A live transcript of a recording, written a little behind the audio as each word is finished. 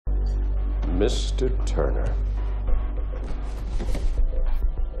Mr. Turner.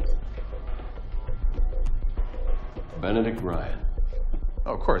 Benedict Ryan.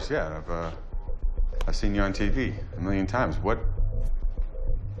 Oh, of course, yeah. I've seen you on TV a million times. What?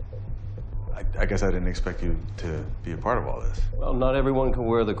 I guess I didn't expect you to be a part of all this. Well, not everyone can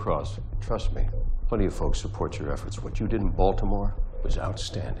wear the cross. Trust me. Plenty of folks support your efforts. What you did in Baltimore was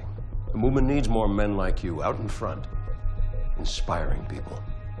outstanding. The movement needs more men like you out in front, inspiring people.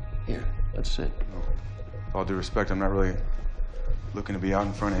 Here, let's sit. With all due respect, I'm not really looking to be out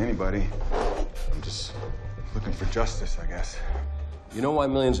in front of anybody. I'm just looking for justice, I guess. You know why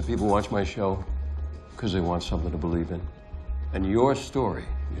millions of people watch my show? Because they want something to believe in. And your story,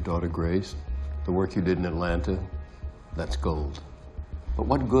 your daughter Grace, the work you did in Atlanta, that's gold. But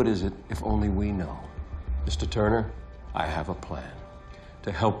what good is it if only we know? Mr. Turner, I have a plan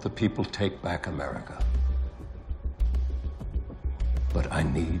to help the people take back America. But I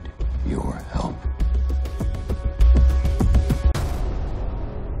need your help.